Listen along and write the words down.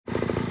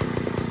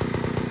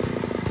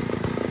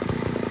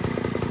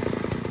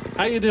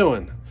How you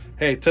doing?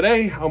 Hey,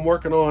 today I'm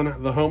working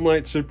on the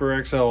Homelite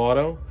Super XL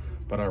Auto,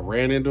 but I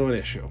ran into an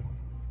issue.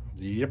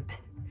 Yep.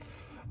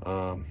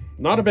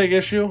 Not a big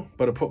issue,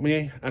 but it put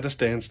me at a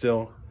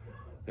standstill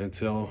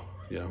until,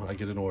 I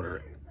get an order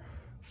in.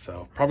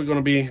 So probably going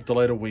to be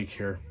delayed a week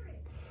here.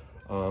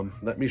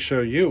 Let me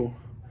show you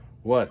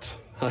what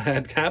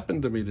had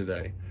happened to me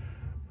today.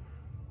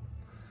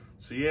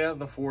 So yeah,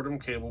 the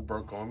Foredom cable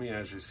broke on me,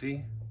 as you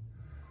see.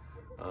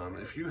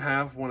 If you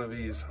have one of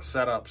these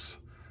setups,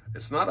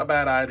 it's not a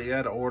bad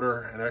idea to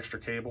order an extra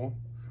cable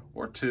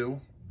or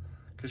two,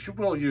 because you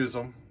will use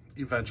them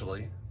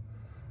eventually,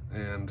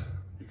 and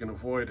you can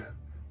avoid,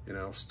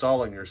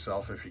 stalling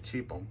yourself if you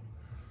keep them.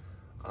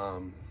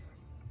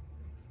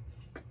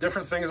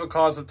 Different things will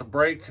cause it to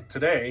break.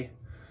 Today,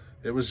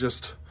 it was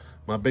just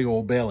my big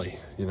old belly,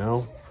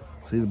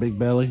 See the big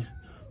belly?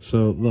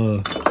 So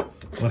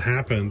what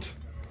happened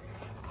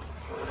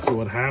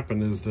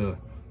is the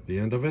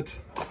end of it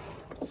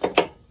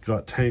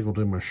got tangled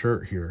in my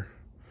shirt here,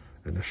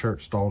 and the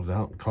shirt stalled it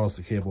out and caused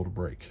the cable to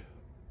break.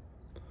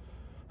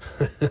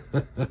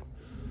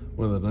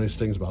 One of the nice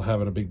things about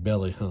having a big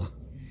belly, huh?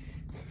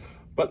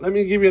 But let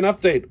me give you an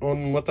update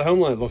on what the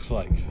Homelite looks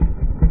like.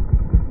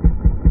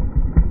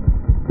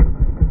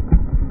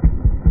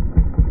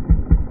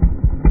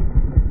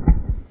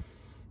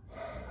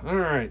 All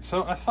right,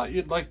 so I thought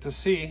you'd like to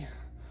see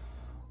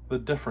the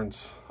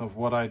difference of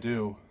what I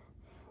do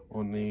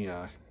on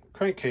the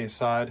crankcase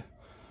side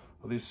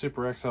of these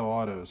Super XL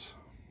Autos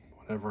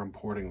whenever I'm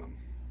porting them.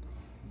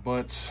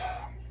 But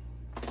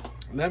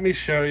let me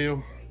show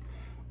you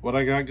what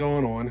I got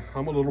going on.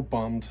 I'm a little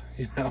bummed,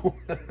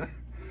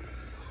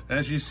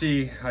 As you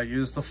see, I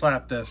use the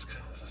flap disc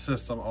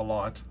system a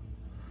lot.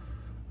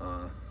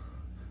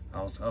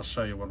 I'll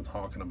show you what I'm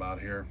talking about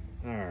here.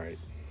 All right,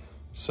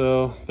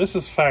 so this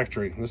is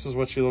factory. This is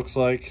what she looks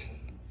like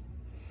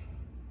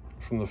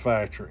from the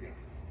factory.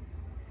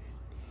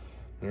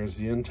 There's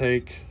the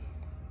intake.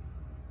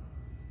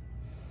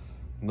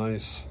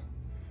 Nice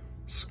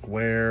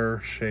square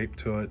shape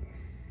to it.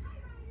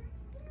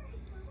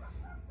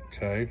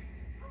 Okay.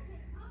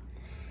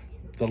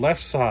 The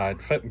left side,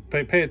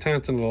 pay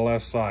attention to the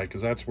left side,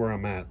 because that's where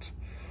I'm at.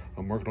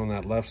 I'm working on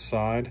that left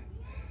side,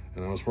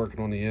 and I was working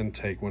on the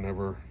intake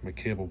whenever my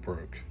cable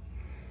broke.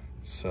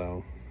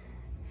 So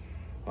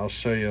I'll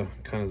show you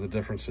kind of the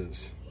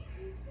differences.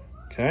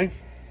 Okay.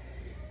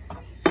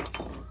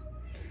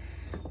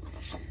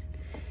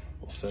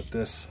 We'll set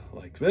this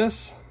like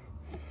this.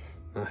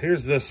 Now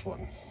here's this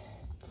one.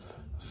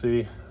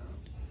 See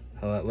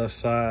how that left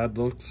side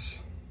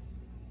looks?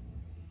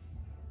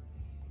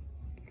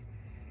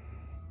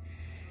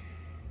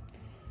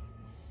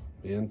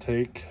 The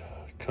intake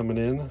coming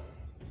in.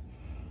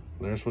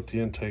 There's what the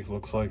intake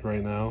looks like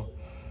right now.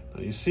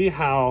 Now you see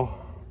how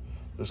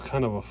there's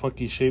kind of a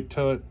funky shape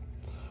to it?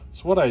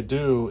 So what I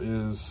do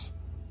is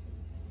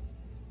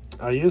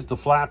I use the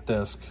flap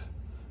disc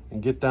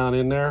and get down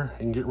in there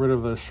and get rid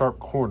of those sharp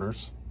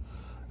corners.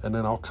 And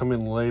then I'll come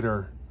in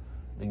later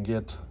and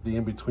get the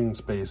in-between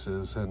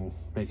spaces and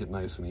make it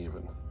nice and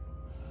even.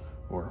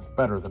 Or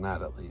better than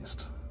that, at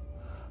least.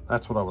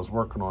 That's what I was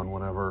working on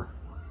whenever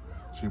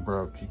she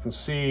broke. You can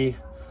see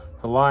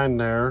the line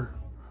there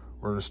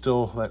where there's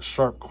still that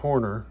sharp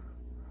corner,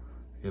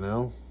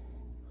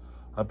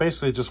 I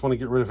basically just want to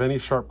get rid of any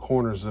sharp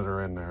corners that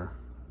are in there.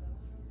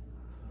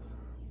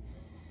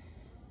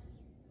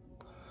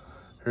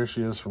 Here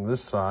she is from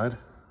this side.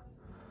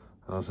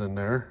 I was in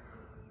there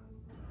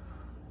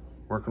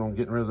working on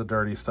getting rid of the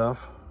dirty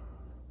stuff.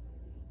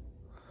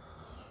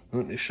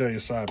 Let me show you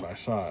side by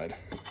side.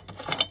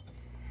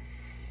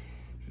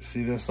 You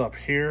see this up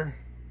here?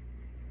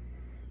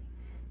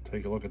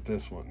 Take a look at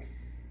this one.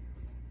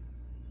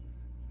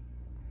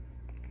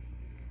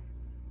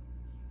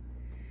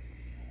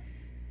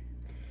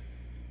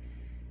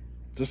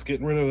 Just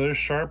getting rid of those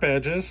sharp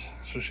edges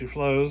so she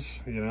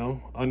flows,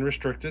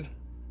 unrestricted.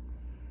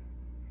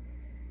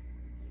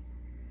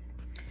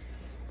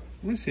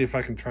 Let me see if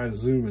I can try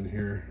zooming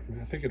here.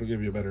 I think it'll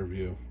give you a better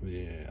view.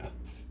 Yeah.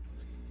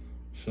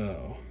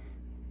 So,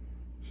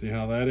 see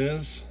how that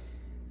is?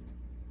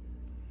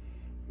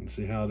 And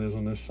see how it is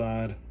on this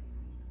side?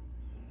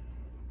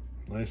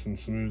 Nice and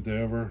smoothed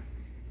over.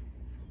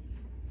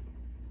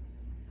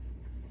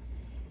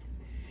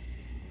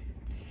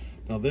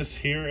 Now this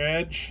here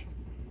edge,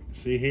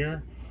 see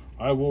here?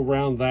 I will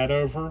round that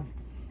over,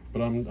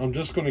 but I'm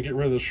just going to get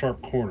rid of the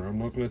sharp corner. I'm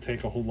not going to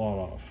take a whole lot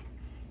off.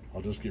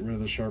 I'll just get rid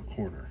of the sharp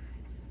corner.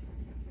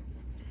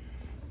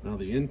 Now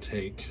the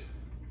intake,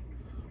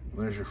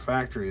 there's your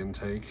factory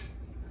intake.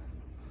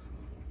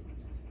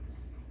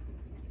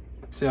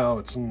 See how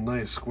it's a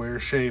nice square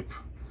shape,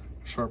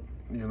 sharp,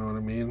 you know what I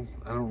mean?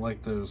 I don't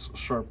like those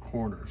sharp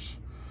corners.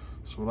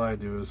 So what I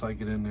do is I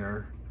get in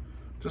there,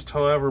 just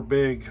however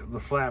big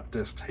the flap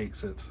disc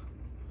takes it,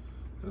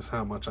 is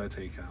how much I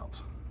take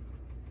out.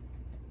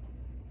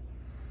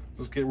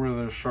 Just get rid of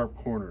those sharp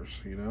corners,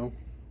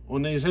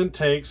 On these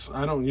intakes,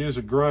 I don't use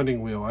a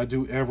grinding wheel. I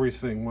do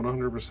everything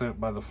 100%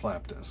 by the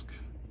flap disc.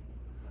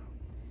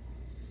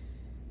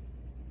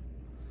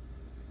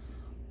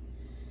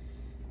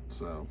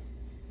 So,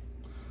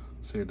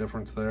 see a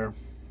difference there?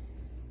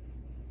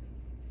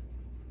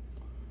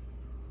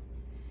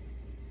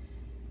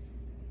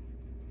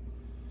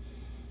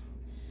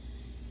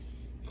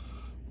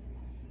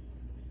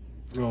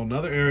 Well,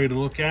 another area to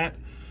look at,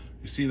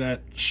 you see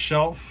that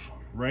shelf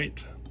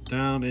right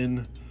down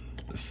in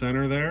the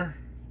center there?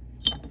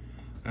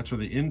 That's where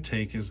the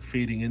intake is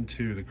feeding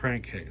into the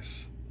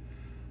crankcase.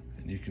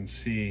 And you can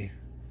see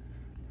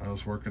I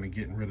was working on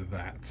getting rid of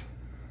that.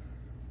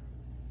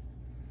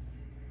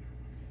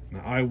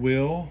 Now I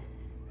will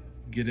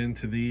get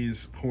into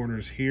these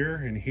corners here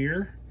and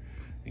here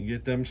and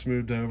get them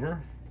smoothed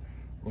over,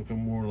 looking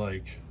more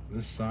like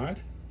this side.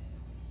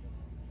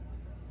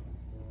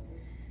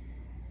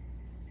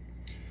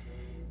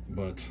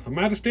 But I'm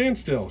at a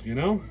standstill, you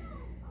know?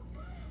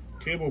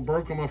 Cable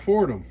broke on my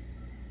Foredom.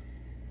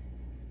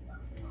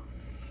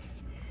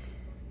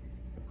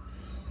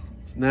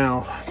 Now,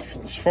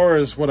 as far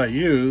as what I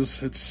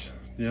use, it's,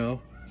 you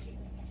know,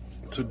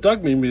 so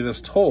Doug made me this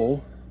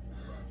tool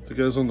that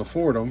goes on the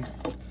Foredom,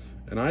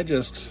 and I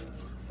just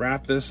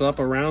wrap this up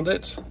around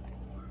it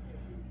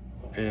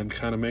and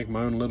kind of make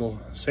my own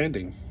little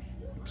sanding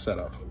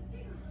setup.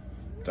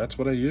 That's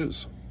what I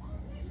use.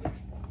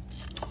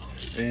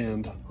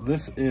 And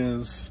this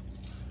is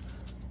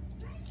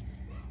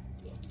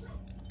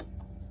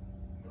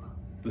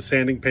the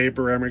sanding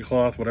paper, emery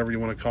cloth, whatever you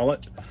want to call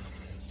it.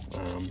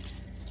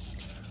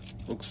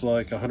 Looks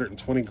like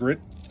 120 grit.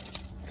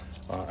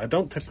 I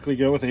don't typically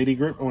go with 80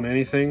 grit on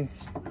anything.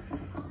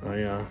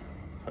 I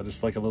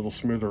just like a little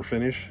smoother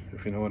finish,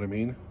 if you know what I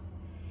mean.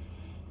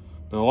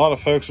 Now, a lot of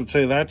folks would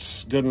say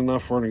that's good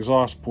enough for an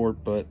exhaust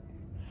port, but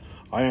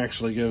I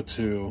actually go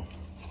to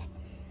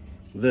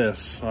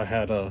this. I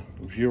had a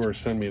viewer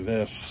send me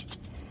this,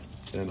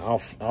 and I'll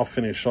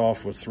finish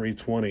off with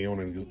 320 on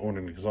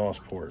an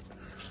exhaust port.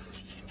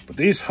 But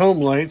these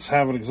Homelites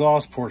have an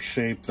exhaust port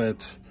shape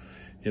that,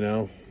 you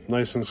know,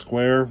 nice and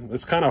square.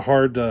 It's kind of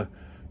hard to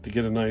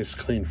get a nice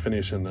clean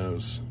finish in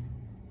those.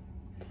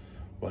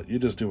 But you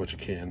just do what you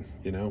can,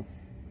 you know.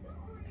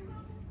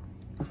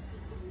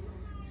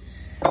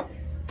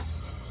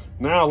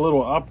 Now a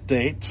little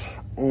update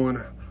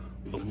on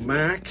the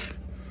Mac.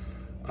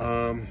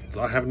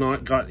 I have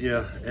not got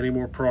you any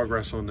more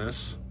progress on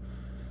this.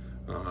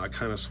 I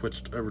kind of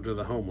switched over to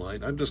the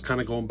Homelite. I'm just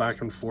kind of going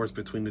back and forth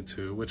between the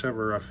two,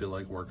 whichever I feel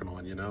like working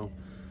on, you know.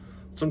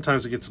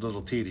 Sometimes it gets a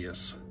little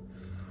tedious,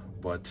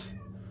 but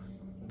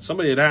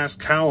somebody had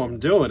asked how I'm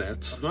doing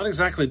it. I'm not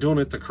exactly doing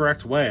it the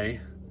correct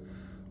way,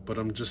 but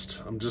I'm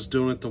just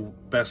doing it the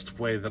best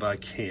way that I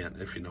can,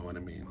 if you know what I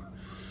mean.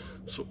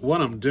 So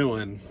what I'm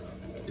doing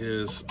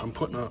is I'm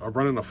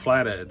running a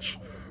flat edge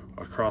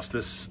across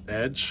this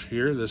edge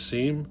here, this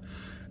seam,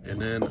 and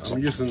then I'm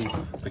using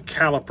the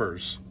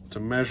calipers to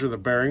measure the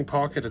bearing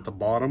pocket at the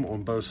bottom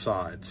on both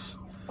sides.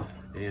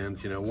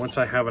 And, you know, once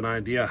I have an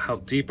idea how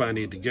deep I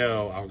need to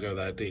go, I'll go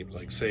that deep.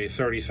 Like, say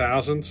 30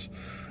 thousandths,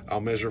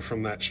 I'll measure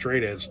from that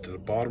straight edge to the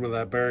bottom of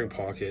that bearing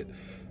pocket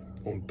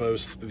on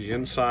both the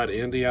inside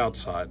and the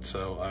outside.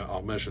 So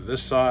I'll measure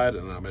this side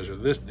and I'll measure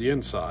the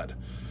inside.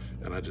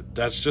 And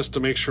that's just to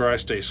make sure I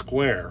stay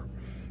square.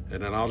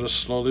 And then I'll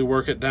just slowly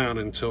work it down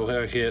until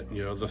I hit,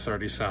 you know, the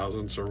 30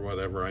 thousandths or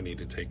whatever I need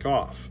to take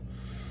off.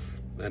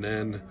 And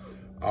then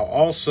I'll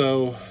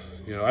also,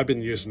 you know, I've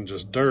been using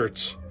just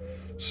dirts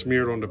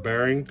smeared on the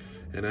bearing.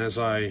 And as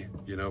I,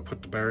 you know,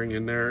 put the bearing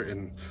in there,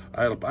 and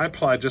I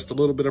apply just a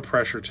little bit of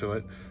pressure to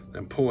it,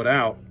 then pull it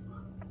out,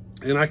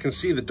 and I can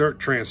see the dirt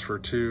transfer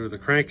to the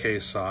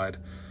crankcase side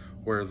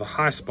where the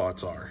high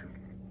spots are.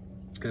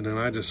 And then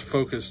I just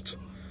focused,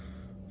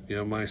 you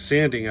know, my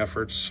sanding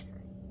efforts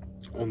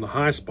on the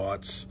high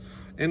spots,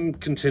 and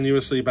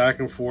continuously back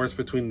and forth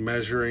between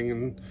measuring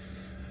and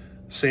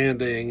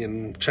sanding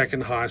and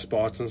checking high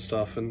spots and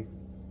stuff, and,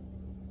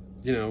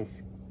 you know,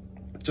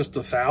 just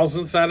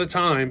 1,000th at a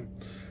time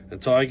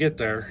until I get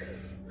there.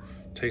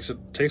 Takes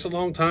a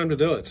long time to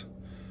do it,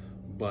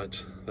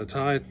 but that's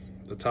how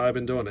I've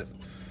been doing it.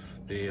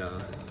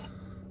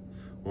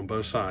 On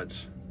both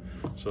sides.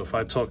 So if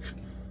I took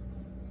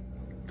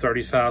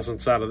 30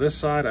 thousandths out of this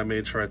side, I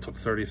made sure I took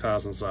 30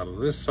 thousandths out of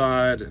this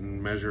side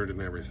and measured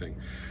and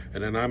everything.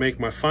 And then I make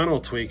my final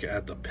tweak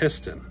at the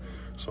piston.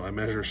 So I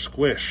measure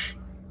squish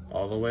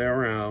all the way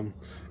around,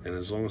 and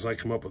as long as I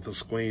come up with the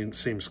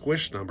same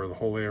squish number the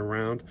whole way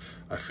around,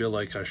 I feel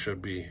like I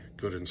should be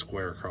good and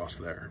square across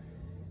there,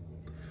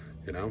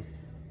 you know.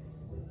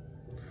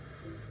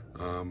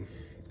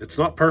 It's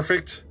not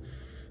perfect.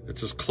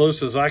 It's as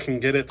close as I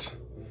can get it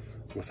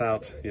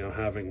without, you know,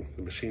 having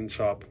the machine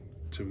shop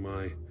to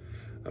my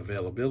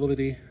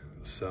availability.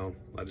 So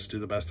I just do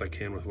the best I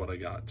can with what I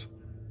got.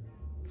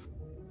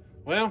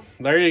 Well,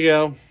 there you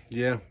go.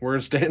 Yeah, we're at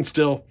a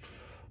standstill.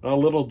 A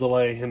little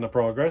delay in the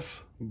progress,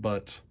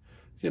 but,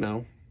 you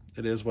know,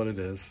 it is what it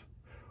is.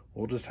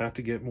 We'll just have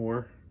to get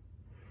more,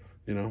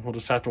 you know, we'll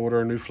just have to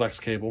order a new flex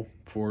cable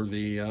for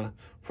the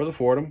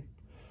Foredom,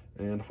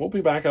 and we'll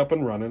be back up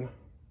and running.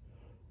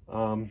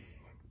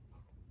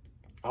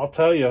 I'll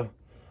tell you,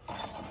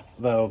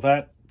 though,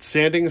 that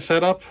sanding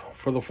setup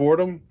for the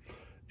Foredom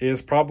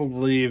is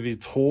probably the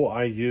tool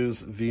I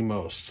use the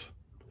most.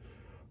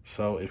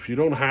 So if you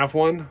don't have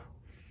one,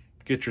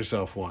 get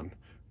yourself one,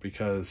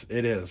 because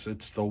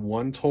it's the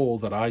one tool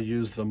that I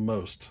use the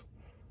most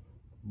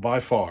by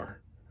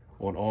far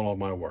on all of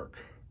my work.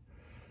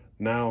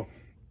 Now,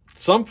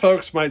 some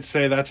folks might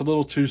say that's a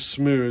little too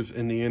smooth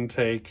in the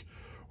intake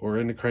or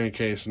in the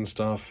crankcase and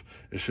stuff.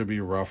 It should be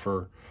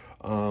rougher.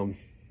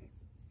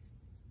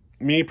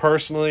 Me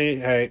personally,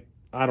 hey,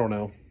 I don't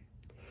know.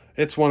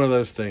 It's one of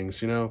those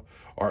things, you know.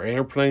 Are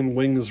airplane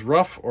wings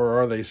rough or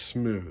are they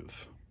smooth?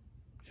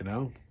 You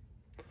know?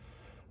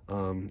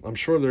 I'm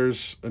sure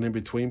there's an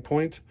in-between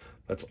point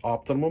that's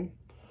optimum.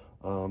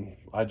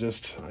 I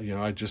just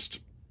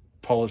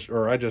polish,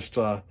 or I just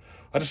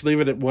leave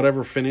it at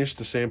whatever finish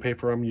the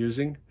sandpaper I'm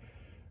using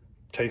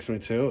takes me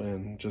to,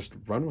 and just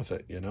run with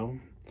it, you know?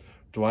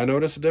 Do I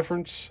notice a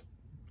difference?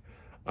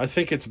 I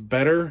think it's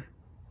better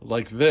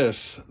like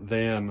this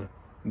than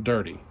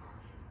dirty,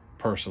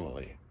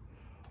 personally.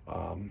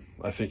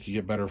 I think you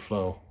get better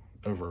flow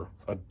over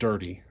a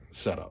dirty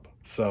setup.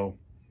 So,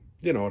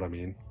 you know what I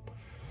mean.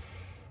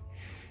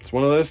 It's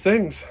one of those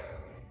things.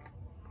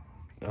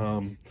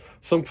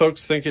 Some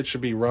folks think it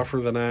should be rougher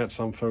than that.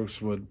 Some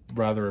folks would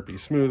rather it be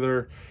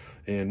smoother.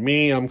 And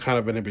me, I'm kind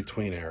of an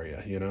in-between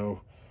area, you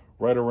know,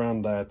 right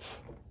around that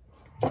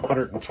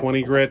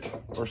 120 grit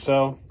or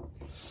so.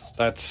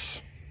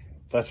 That's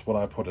what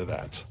I put it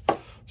at.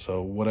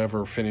 So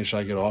whatever finish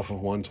I get off of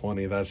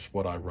 120, that's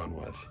what I run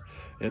with.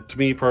 To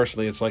me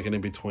personally, it's like an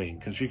in-between,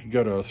 because you could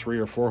go to a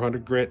 300 or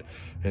 400 grit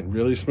and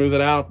really smooth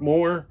it out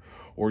more,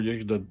 or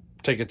you could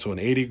take it to an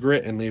 80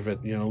 grit and leave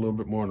it, you know, a little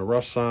bit more on the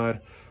rough side.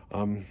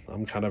 I'm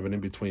kind of an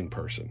in-between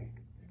person,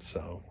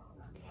 so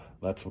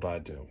that's what I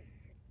do.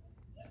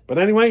 But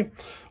anyway,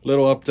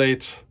 little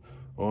update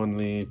on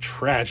the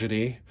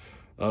tragedy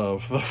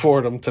of the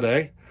Foredom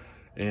today,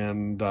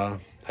 and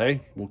hey,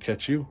 we'll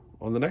catch you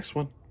on the next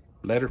one.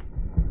 Later.